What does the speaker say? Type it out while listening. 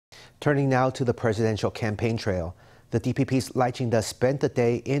Turning now to the presidential campaign trail. The DPP's Lai Ching-te spent the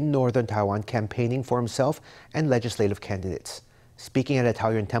day in Northern Taiwan campaigning for himself and legislative candidates. Speaking at a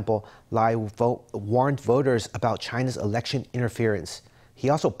Taoyuan temple, Lai warned voters about China's election interference.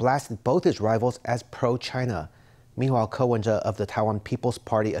 He also blasted both his rivals as pro-China. Meanwhile, Wen-je of the Taiwan People's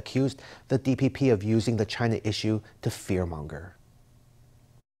Party accused the DPP of using the China issue to fearmonger.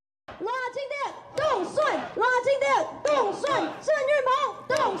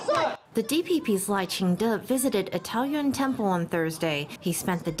 The DPP's Lai Ching-te visited a Taoyuan temple on Thursday. He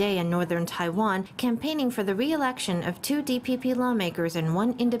spent the day in northern Taiwan campaigning for the re-election of 2 DPP lawmakers and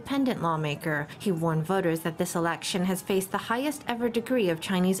 1 independent lawmaker. He warned voters that this election has faced the highest ever degree of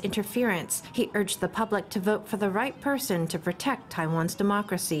Chinese interference. He urged the public to vote for the right person to protect Taiwan's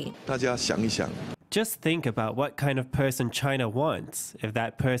democracy. Just think about what kind of person China wants. If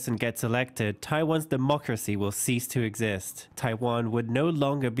that person gets elected, Taiwan's democracy will cease to exist. Taiwan would no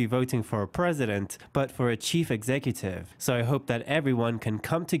longer be voting for a president, but for a chief executive. So I hope that everyone can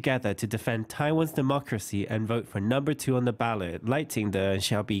come together to defend Taiwan's democracy and vote for number 2 on the ballot, Lai Ching-te and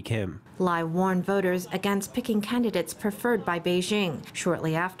Hsiao Bi-khim. Lai warned voters against picking candidates preferred by Beijing.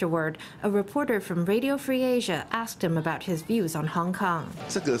 Shortly afterward, a reporter from Radio Free Asia asked him about his views on Hong Kong.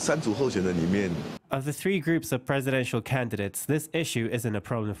 Of the 3 groups of presidential candidates, this issue isn't a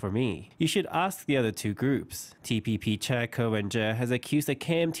problem for me. You should ask the other 2 groups. TPP chair Wen-je has accused the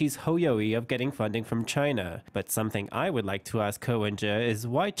KMT's Hsiao of getting funding from China. But something I would like to ask Wen-je is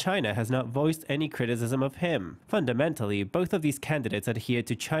why China has not voiced any criticism of him. Fundamentally, both of these candidates adhere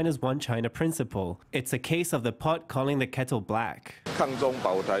to China's One China principle. It's a case of the pot calling the kettle black.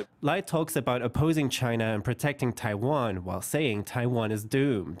 Lai talks about opposing China and protecting Taiwan while saying Taiwan is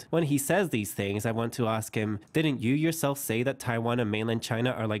doomed. When he says these things, I want to ask him, didn't you yourself say that Taiwan and mainland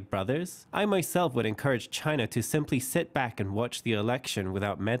China are like brothers? I myself would encourage China to simply sit back and watch the election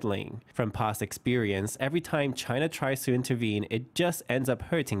without meddling. From past experience, every time China tries to intervene, it just ends up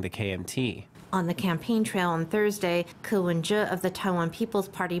hurting the KMT. On the campaign trail on Thursday, Wen-je of the Taiwan People's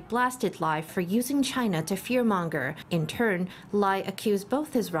Party blasted Lai for using China to fearmonger. In turn, Lai accused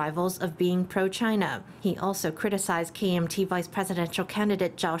both his rivals of being pro-China. He also criticized KMT vice presidential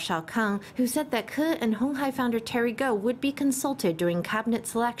candidate Hsiao, who said that Ke and Hong Hai founder Terry Gou would be consulted during cabinet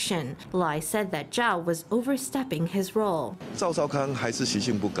selection. Lai said that Hsiao was overstepping his role. Hsiao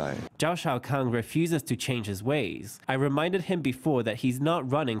refuses to change his ways. I reminded him before that he's not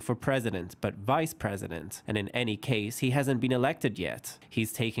running for president, but vice president, and in any case, he hasn't been elected yet.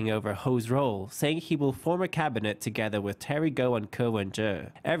 He's taking over Ho's role, saying he will form a cabinet together with Terry Gou and Wen-je.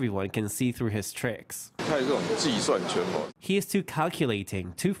 Everyone can see through his tricks. He is too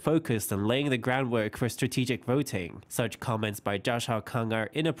calculating, too focused on laying the groundwork for strategic voting. Such comments by Hsiao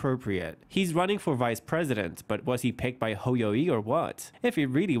are inappropriate. He's running for vice president, but was he picked by Hsiao or what? If it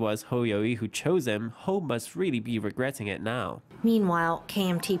really was Hsiao who chose him, Ho must really be regretting it now. Meanwhile,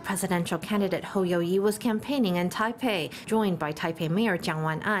 KMT presidential candidate Hsiao was campaigning in Taipei, joined by Taipei Mayor Jiang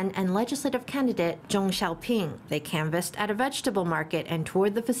Wan-an and legislative candidate Zhong Xiaoping. They canvassed at a vegetable market and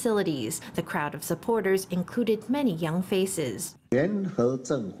toured the facilities. The crowd of supporters included many young faces.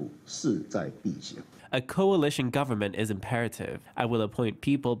 A coalition government is imperative. I will appoint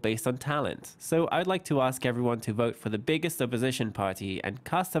people based on talent. So I'd like to ask everyone to vote for the biggest opposition party and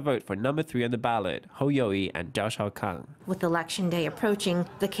cast a vote for number 3 on the ballot, Hsiao and Hsiao. With election day approaching,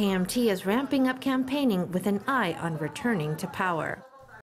 the KMT is ramping up campaigning with an eye on returning to power.